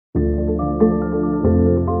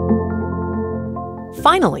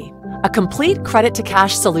Finally, a complete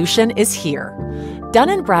credit-to-cash solution is here.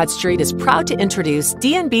 Dun & Bradstreet is proud to introduce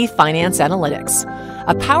D&B Finance Analytics,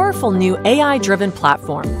 a powerful new AI-driven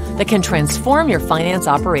platform that can transform your finance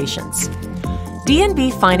operations. D&B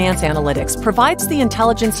Finance Analytics provides the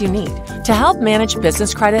intelligence you need to help manage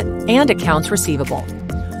business credit and accounts receivable.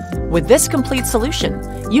 With this complete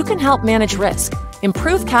solution, you can help manage risk,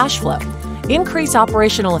 improve cash flow, increase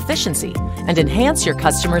operational efficiency, and enhance your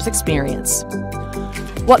customers' experience.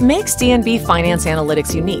 What makes D&B Finance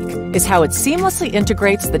Analytics unique is how it seamlessly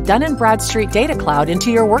integrates the Dun & Bradstreet Data Cloud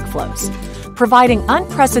into your workflows, providing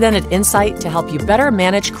unprecedented insight to help you better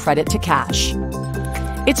manage credit to cash.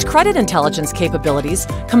 Its credit intelligence capabilities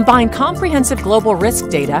combine comprehensive global risk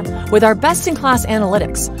data with our best-in-class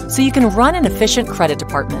analytics, so you can run an efficient credit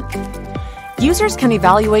department. Users can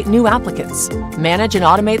evaluate new applicants, manage and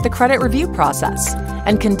automate the credit review process,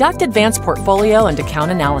 and conduct advanced portfolio and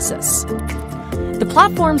account analysis. The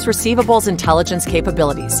platform's receivables intelligence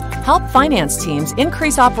capabilities help finance teams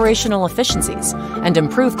increase operational efficiencies and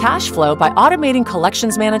improve cash flow by automating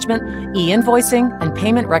collections management, e-invoicing, and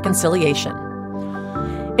payment reconciliation.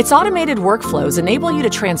 Its automated workflows enable you to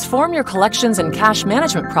transform your collections and cash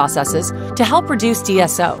management processes to help reduce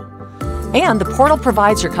DSO. And the portal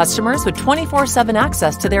provides your customers with 24/7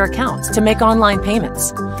 access to their accounts to make online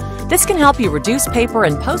payments. This can help you reduce paper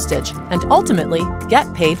and postage and ultimately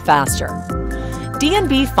get paid faster.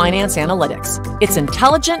 D&B Finance Analytics. It's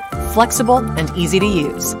intelligent, flexible, and easy to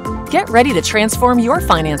use. Get ready to transform your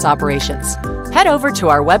finance operations. Head over to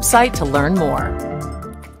our website to learn more.